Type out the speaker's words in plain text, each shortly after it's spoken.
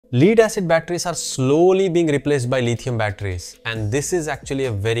Lead acid batteries are slowly being replaced by lithium batteries, and this is actually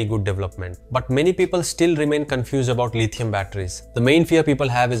a very good development. But many people still remain confused about lithium batteries. The main fear people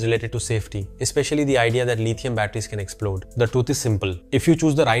have is related to safety, especially the idea that lithium batteries can explode. The truth is simple. If you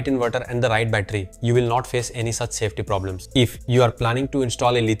choose the right inverter and the right battery, you will not face any such safety problems. If you are planning to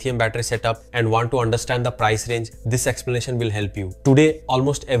install a lithium battery setup and want to understand the price range, this explanation will help you. Today,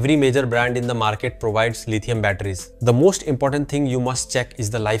 almost every major brand in the market provides lithium batteries. The most important thing you must check is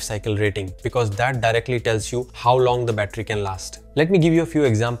the life cycle rating, because that directly tells you how long the battery can last. Let me give you a few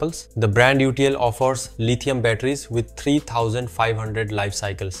examples. The brand UTL offers lithium batteries with 3,500 life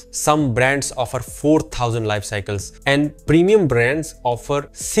cycles. Some brands offer 4,000 life cycles, and premium brands offer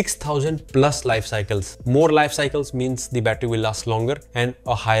 6,000 plus life cycles. More life cycles means the battery will last longer and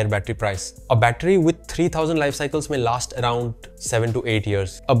a higher battery price. A battery with 3,000 life cycles may last around 7 to 8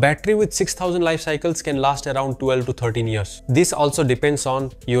 years. A battery with 6,000 life cycles can last around 12 to 13 years. This also depends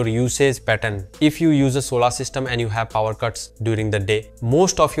on your usage pattern. If you use a solar system and you have power cuts during the day,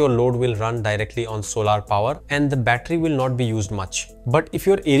 most of your load will run directly on solar power and the battery will not be used much. But if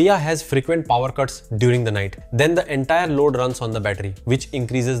your area has frequent power cuts during the night, then the entire load runs on the battery, which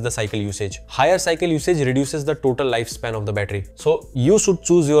increases the cycle usage. Higher cycle usage reduces the total lifespan of the battery. So you should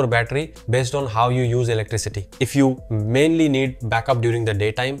choose your battery based on how you use electricity. If you mainly need backup during the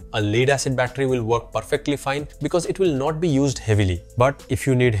daytime, a lead acid battery will work perfectly fine because it will not be used heavily. But if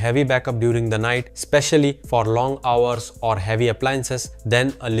you need heavy backup during the night, especially for long hours or heavy appliances,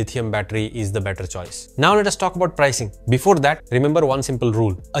 then a lithium battery is the better choice. Now let us talk about pricing. Before that, remember one simple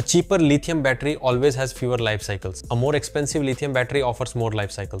rule. A cheaper lithium battery always has fewer life cycles. A more expensive lithium battery offers more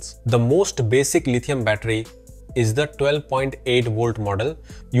life cycles. The most basic lithium battery is the 12.8 volt model.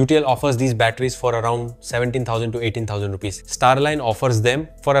 UTL offers these batteries for around 17,000 to 18,000 rupees. Starline offers them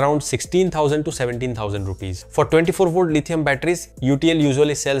for around 16,000 to 17,000 rupees. For 24 volt lithium batteries, UTL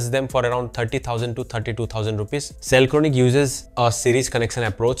usually sells them for around 30,000 to 32,000 rupees. Celltronic uses a series connection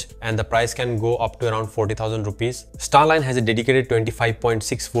approach and the price can go up to around 40,000 rupees. Starline has a dedicated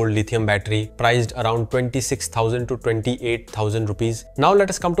 25.6 volt lithium battery priced around 26,000 to 28,000 rupees. Now let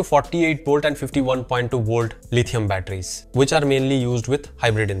us come to 48 volt and 51.2 volt lithium batteries, which are mainly used with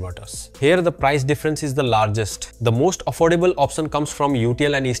hybrid inverters. Here the price difference is the largest. The most affordable option comes from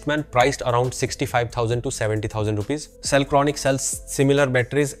UTL and Eastman, priced around 65,000 to 70,000 rupees. Celltronic sells similar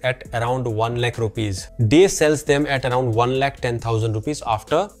batteries at around 1 lakh rupees. Day sells them at around 1 lakh 10,000 rupees.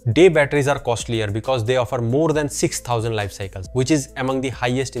 After day batteries are costlier because they offer more than 6,000 life cycles, which is among the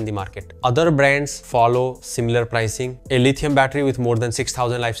highest in the market. Other brands follow similar pricing. A lithium battery with more than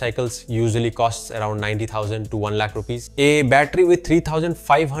 6,000 life cycles usually costs around 90,000 to 1 lakh rupees. A battery with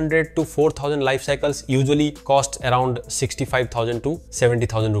 3,500 to 4,000 life cycles usually costs around 65,000 to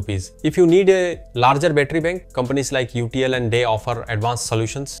 70,000 rupees. If you need a larger battery bank, companies like UTL and Day offer advanced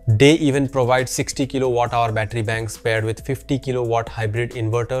solutions. Day even provides 60 kilowatt hour battery banks paired with 50 kilowatt hybrid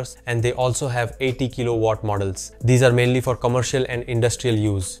inverters, and they also have 80 kilowatt models. These are mainly for commercial and industrial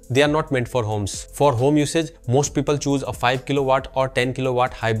use. They are not meant for homes. For home usage, most people choose a 5 kilowatt or 10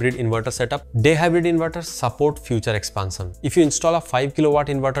 kilowatt hybrid inverter setup. Day hybrid inverters support future expansion. If you install a 5 kilowatt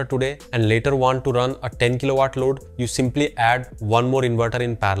inverter today and later want to run a 10 kilowatt load, you simply add one more inverter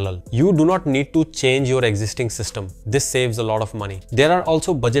in parallel. You do not need to change your existing system. This saves a lot of money. There are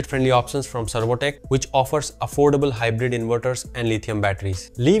also budget-friendly options from Servotech, which offers affordable hybrid inverters and lithium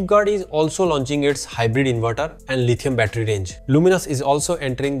batteries. LeafGuard is also launching its hybrid inverter and lithium battery range. Luminous is also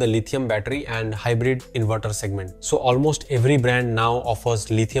entering the lithium battery and hybrid inverter segment. So almost every brand now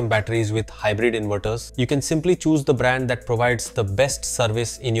offers lithium batteries with hybrid inverters. You can simply choose the brand that provides the best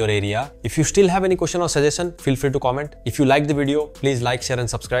service in your area. If you still have any question or suggestion, feel free to comment. If you like the video, please like, share and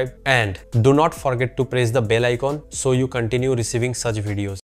subscribe. And do not forget to press the bell icon so you continue receiving such videos.